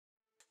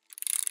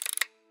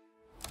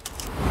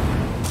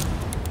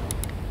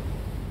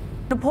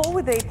Nepal,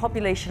 with a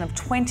population of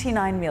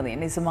 29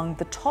 million, is among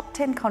the top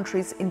 10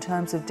 countries in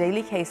terms of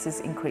daily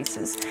cases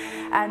increases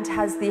and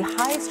has the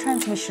highest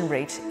transmission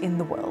rate in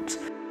the world.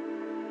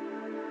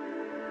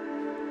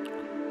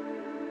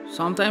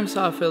 Sometimes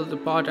I feel the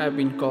path I've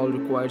been called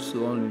requires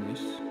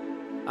loneliness.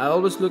 I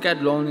always look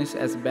at loneliness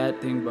as a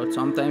bad thing, but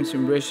sometimes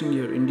embracing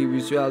your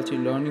individuality,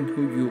 learning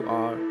who you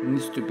are,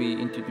 needs to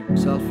be into the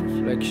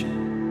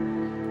self-reflection.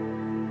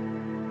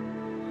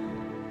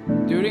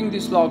 During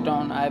this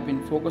lockdown, I have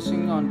been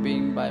focusing on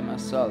being by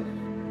myself.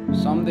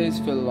 Some days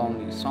feel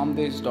lonely, some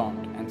days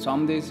don't, and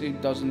some days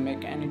it doesn't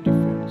make any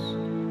difference.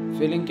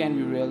 Feeling can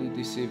be really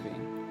deceiving.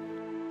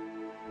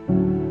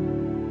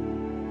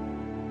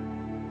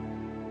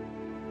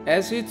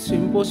 As it's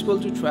impossible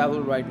to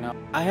travel right now,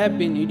 I have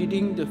been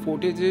editing the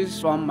footages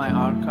from my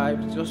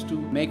archives just to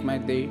make my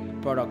day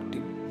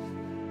productive.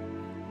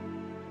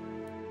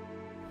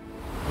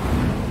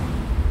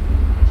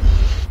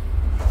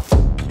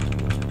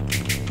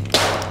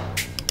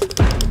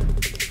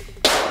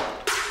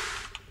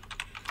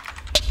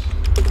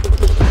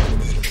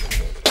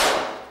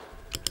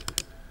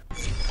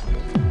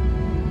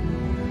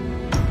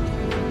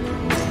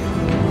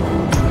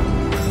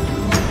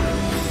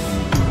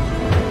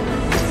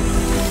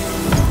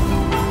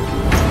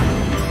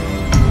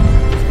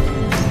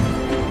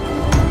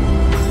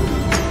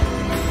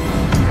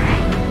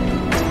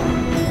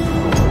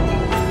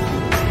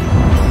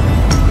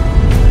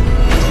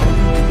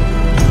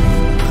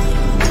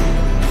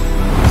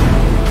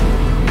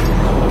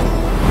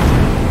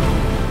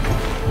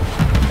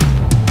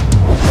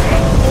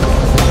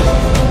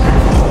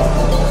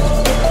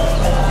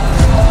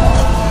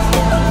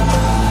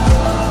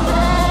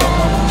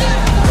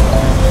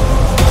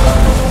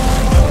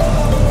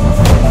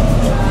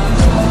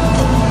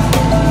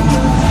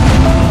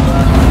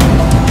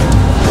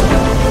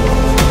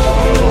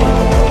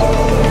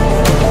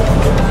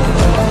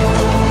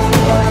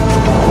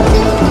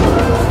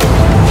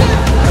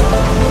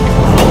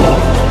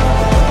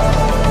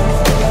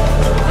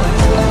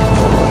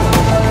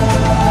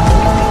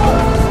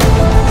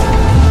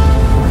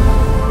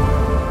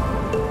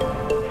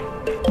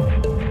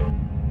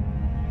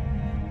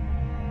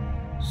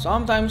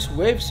 Sometimes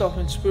waves of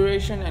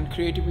inspiration and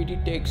creativity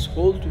takes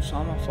hold to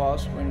some of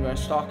us when we are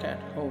stuck at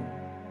home.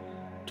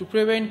 To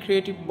prevent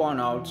creative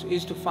burnouts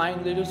is to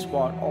find little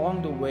spot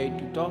along the way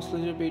to toss a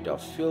little bit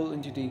of fuel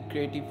into the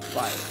creative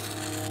fire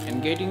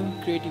and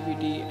getting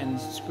creativity and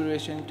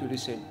inspiration to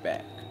reset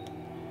back.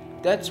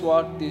 That's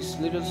what this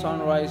little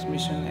sunrise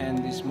mission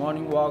and these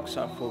morning walks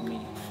are for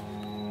me.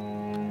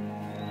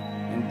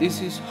 And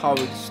this is how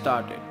it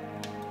started.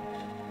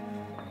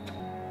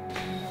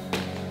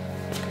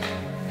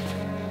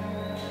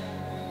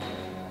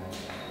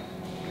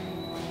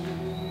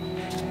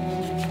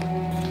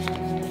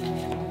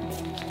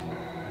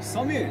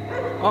 Samir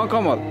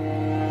Kamal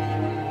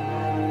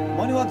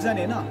morning walk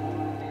जाने हैन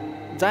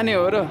जाने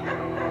हो र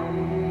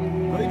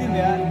गइदिउँ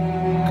यार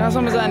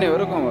कहाँसम्म जाने हो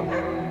र कमल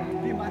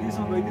त्यही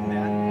माथिसम्म गइदिउँ न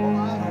यार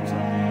आउँछ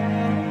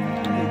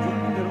अनि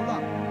जोड्नु दिरौ ल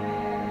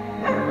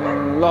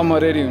ल म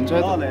रेडी हुन्छ ल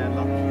ल यार ल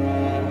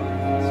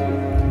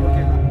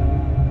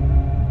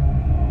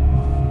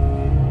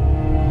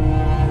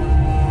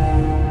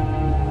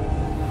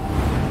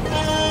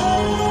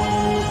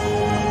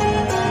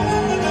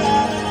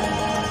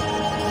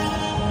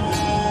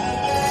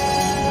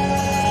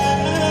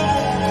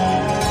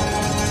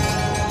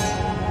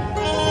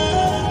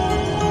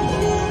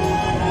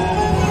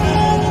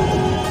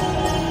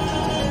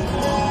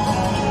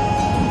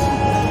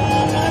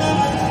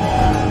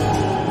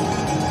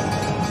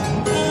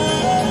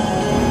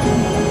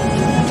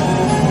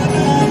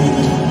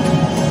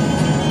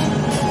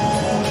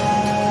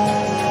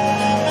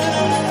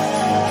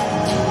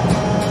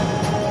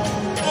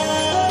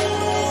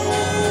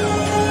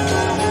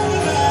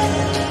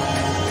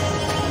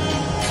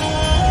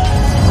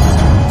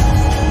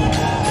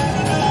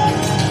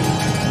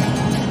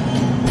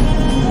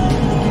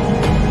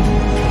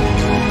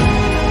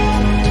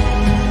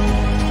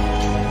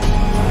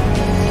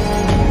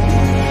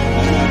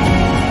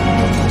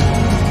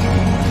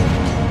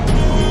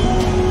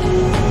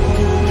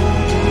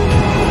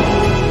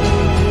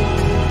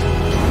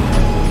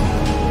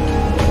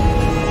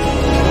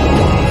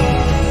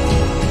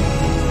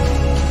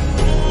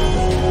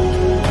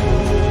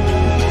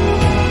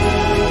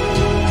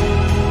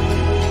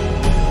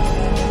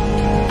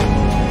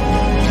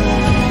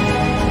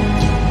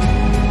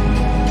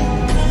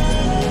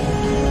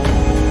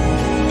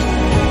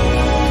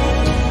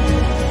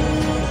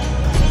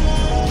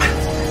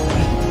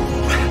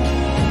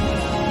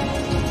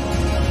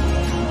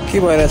के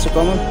भइरहेछ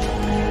कमल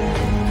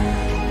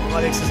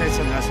मलाई एक्सर्साइज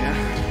चलिरहेको छ यहाँ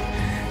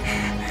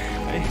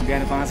है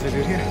बिहान 5 बजे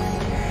उठ्यो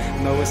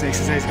 9 बजे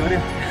एक्सर्साइज गऱ्यो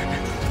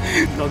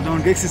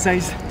लकडाउनको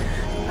एक्सर्साइज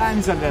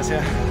दामी चलिरहेको छ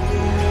यहाँ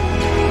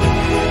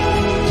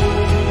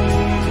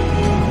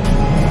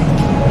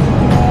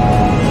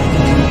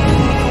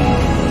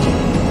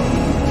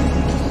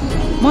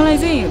मलाई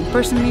चाहिँ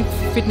पर्सनली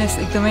फिटनेस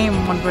एकदमै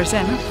मनपर्छ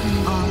होइन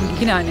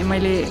किनभने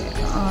मैले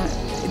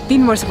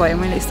 3 वर्ष भयो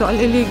मैले यस्तो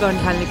अलिअलि गर्न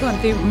थालेको अनि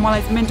त्यही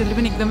मलाई मेन्टली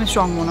पनि एकदमै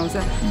स्ट्रङ बनाउँछ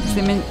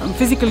जस्तै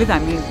फिजिकली त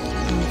हामी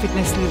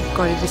फिटनेस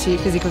गरेपछि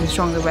फिजिकली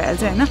स्ट्रङ त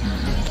भइहाल्छ होइन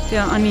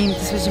त्यो अनि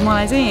त्यसपछि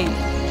मलाई चाहिँ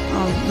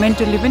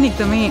मेन्टली पनि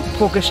एकदमै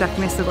फोकस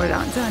राख्ने जस्तो गरेर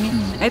हुन्छ अनि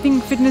आई थिङ्क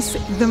फिटनेस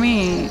एकदमै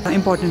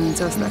इम्पोर्टेन्ट हुन्छ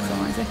जस्तो लाग्छ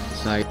मलाई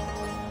चाहिँ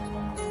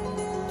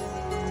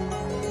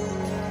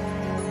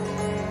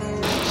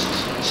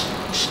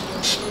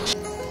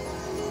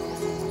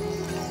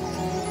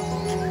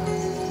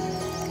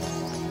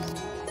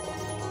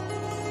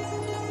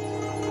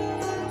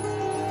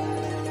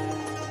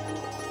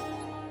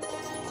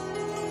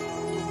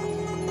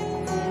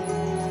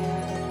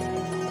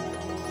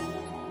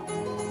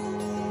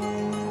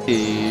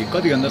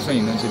कति घन्टासम्म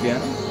हिँड्नुहुन्छ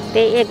बिहान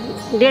त्यही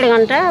 1.5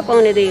 घन्टा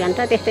पौने 2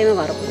 घन्टा त्यस्तैमा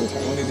घर पुगिन्छ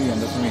पौने 2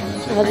 घन्टासम्म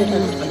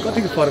हिँड्नुहुन्छ अनि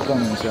कतिको फरक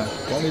पाउनुहुन्छ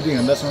पौने 2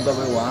 घन्टासम्म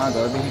तपाईँ वहाँ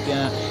घरदेखि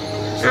त्यहाँ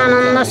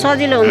आनन्द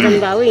सजिलो हुन्छ नि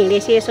बाबु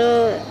हिँडेपछि यसो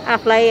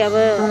आफूलाई अब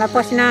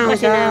पसिना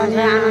आउँछ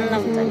आनन्द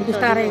हुन्छ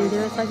बिस्तारै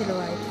हिँड्यो सजिलो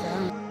भयो